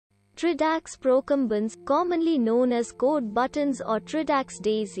Tridax procumbens, commonly known as coatbuttons or Tridax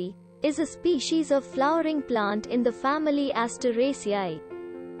daisy, is a species of flowering plant in the family Asteraceae.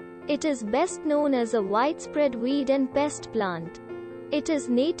 It is best known as a widespread weed and pest plant. It is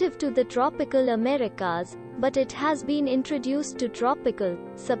native to the tropical Americas, but it has been introduced to tropical,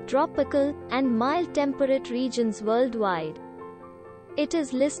 subtropical, and mild temperate regions worldwide. It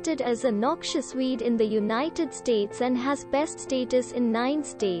is listed as a noxious weed in the United States and has pest status in 9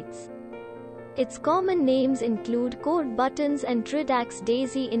 states. Its common names include coatbuttons and Tridax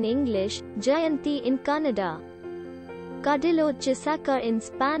daisy in English, jayanti in Kannada, cadillo chisaca in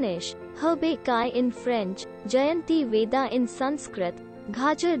Spanish, herbe caille in French, jayanti veda in Sanskrit,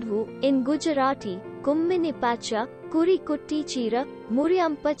 Ghajadvu in Gujarati, Kumminnippacha, Kurikootticheera,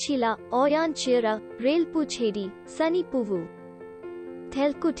 Muriyampachila, Odiyancheera, Railpoochedi, Sanipoovu,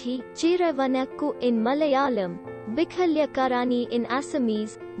 Thelkuthi, Chiravanakku in Malayalam, bikhalyakarani in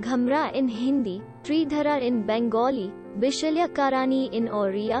Assamese, Ghamra in Hindi, Tridhara in Bengali, bikhalyakarani in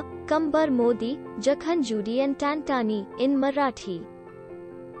Oriya, Kambar Modi, Jakhanjudi and Tantani in Marathi,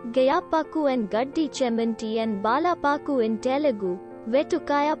 Gayapaku and Gaddi Chemanti and Balapaku in Telugu,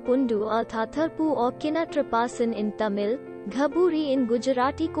 Vetukaya Pundu or Thatharpu or Kinatrapasan in Tamil, Ghaburi in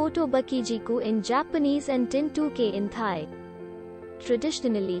Gujarati, Kotobakijiku in Japanese and Tintuke in Thai.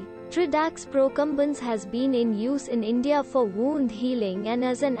 Traditionally, Tridax procumbens has been in use in India for wound healing and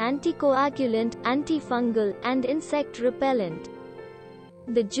as an anticoagulant, antifungal, and insect repellent.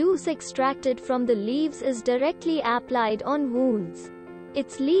 The juice extracted from the leaves is directly applied on wounds.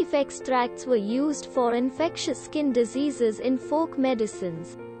 Its leaf extracts were used for infectious skin diseases in folk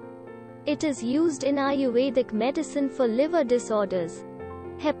medicines. It is used in Ayurvedic medicine for liver disorders,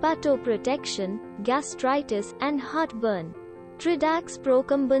 hepatoprotection, gastritis, and heartburn. Tridax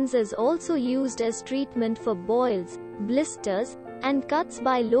procumbens is also used as treatment for boils, blisters, and cuts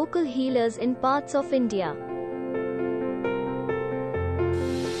by local healers in parts of India.